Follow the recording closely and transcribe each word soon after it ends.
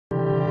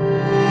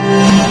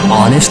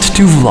Honest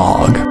to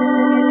Vlog.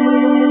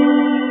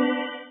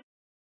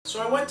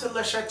 So I went to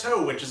Le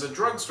Chateau, which is a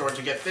drugstore,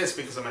 to get this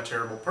because I'm a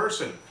terrible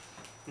person.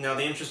 Now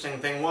the interesting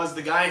thing was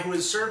the guy who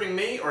was serving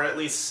me, or at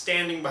least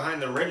standing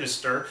behind the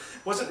register,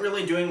 wasn't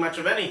really doing much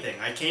of anything.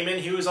 I came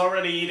in, he was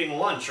already eating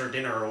lunch or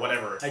dinner or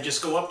whatever. I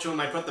just go up to him,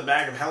 I put the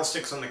bag of hell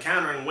sticks on the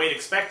counter and wait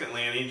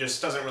expectantly, and he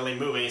just doesn't really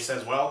move, and he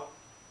says, well,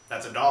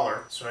 that's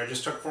 $1. So I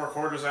just took 4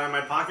 quarters out of my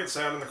pocket,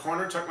 sat out in the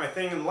corner, took my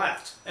thing, and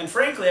left. And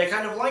frankly, I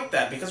kind of liked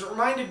that, because it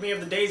reminded me of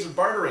the days of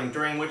bartering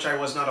during which I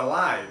was not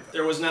alive.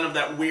 There was none of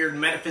that weird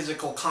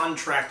metaphysical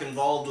contract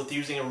involved with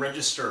using a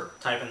register.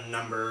 Type in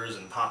numbers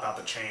and pop out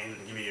the change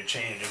and give you your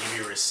change and give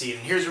you a receipt.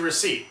 And here's a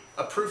receipt.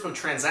 A proof of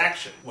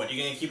transaction. What,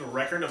 you gonna keep a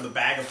record of the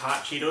bag of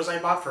hot Cheetos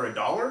I bought for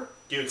 $1?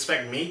 Do you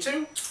expect me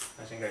to?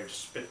 I think I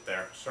just spit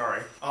there.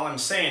 Sorry. All I'm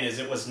saying is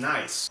it was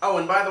nice. Oh,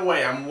 and by the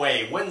way, I'm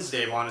Way,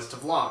 Wednesday of Honest to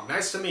Vlog.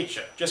 Nice to meet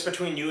you. Just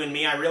between you and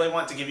me, I really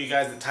want to give you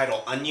guys the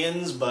title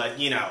Onions, but,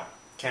 you know,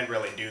 can't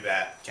really do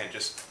that. Can't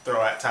just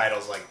throw out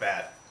titles like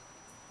that.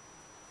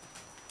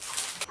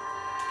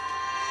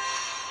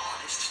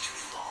 Honest to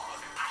Vlog.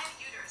 I have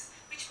uterus,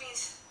 which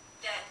means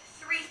that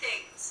 3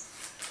 things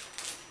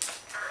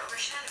are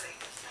overshadowing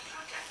my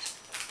contact.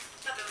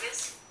 My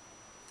boobies,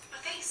 my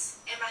face,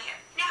 and my hair.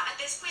 Now, at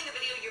this point in the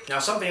video, you're... Now,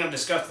 something I've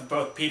discussed with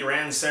both Peter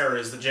and Sarah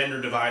is the gender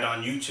divide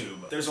on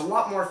YouTube. There's a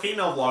lot more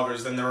female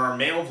vloggers than there are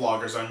male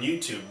vloggers on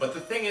YouTube, but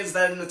the thing is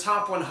that in the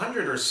top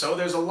 100 or so,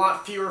 there's a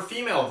lot fewer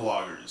female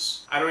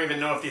vloggers. I don't even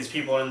know if these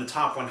people are in the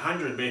top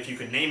 100, but if you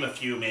could name a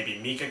few, maybe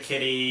Mika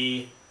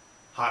Kitty,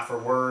 Hot for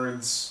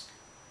Words,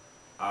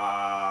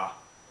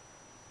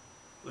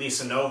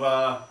 Lisa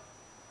Nova,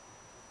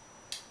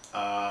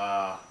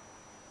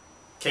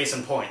 case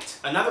in point.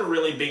 Another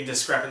really big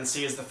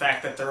discrepancy is the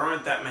fact that there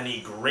aren't that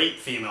many great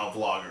female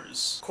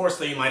vloggers. Of course,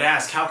 though, you might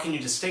ask, how can you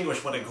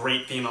distinguish what a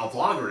great female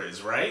vlogger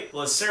is, right?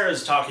 Well, as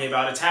Sarah's talking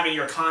about, it's having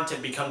your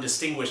content become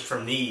distinguished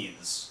from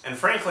these. And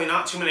frankly,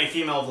 not too many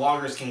female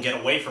vloggers can get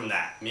away from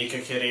that. Mika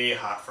Kitty,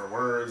 Hot for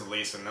Words,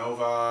 Lisa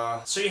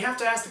Nova... So you have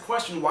to ask the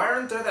question, why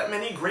aren't there that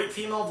many great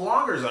female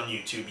vloggers on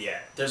YouTube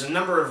yet? There's a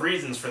number of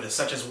reasons for this,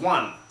 such as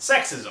 1.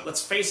 Sexism.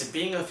 Let's face it,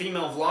 being a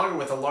female vlogger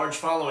with a large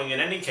following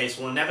in any case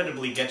will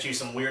inevitably get you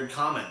some weird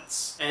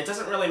comments. And it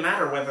doesn't really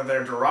matter whether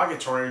they're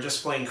derogatory or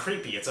just plain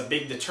creepy, it's a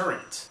big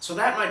deterrent. So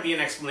that might be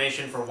an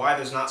explanation for why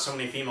there's not so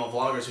many female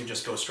vloggers who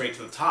just go straight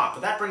to the top.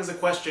 But that brings the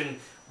question,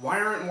 why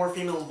aren't more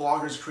female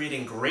vloggers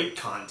creating great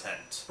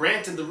content?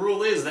 Granted, the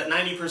rule is that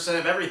 90%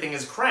 of everything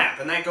is crap,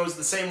 and that goes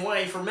the same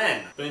way for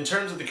men. But in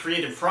terms of the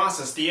creative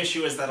process, the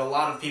issue is that a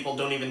lot of people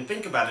don't even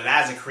think about it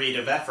as a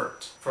creative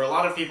effort. For a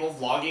lot of people,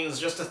 vlogging is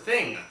just a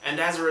thing.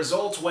 And as a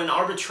result, when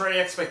arbitrary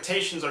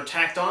expectations are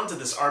tacked onto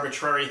this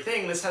arbitrary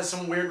thing, this has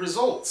some weird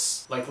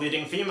results. Like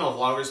leading female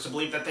vloggers to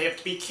believe that they have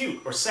to be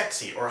cute, or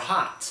sexy, or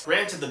hot.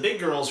 Granted, the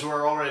big girls who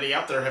are already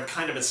up there have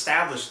kind of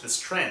established this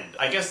trend.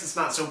 I guess it's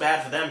not so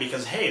bad for them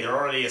because, hey, they're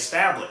already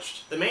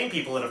established. The main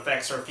people it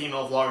affects are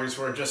female vloggers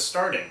who are just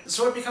starting.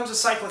 So it becomes a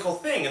cyclical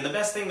thing, and the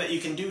best thing that you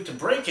can do to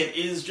break it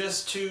is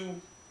just to,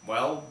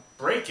 well,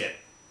 break it.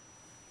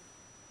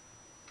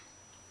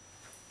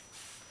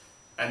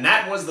 And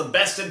that was the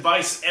best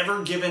advice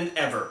ever given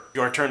ever.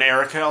 Your turn,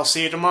 Erica. I'll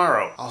see you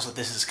tomorrow. Also,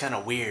 this is kind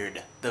of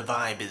weird. The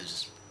vibe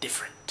is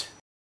different.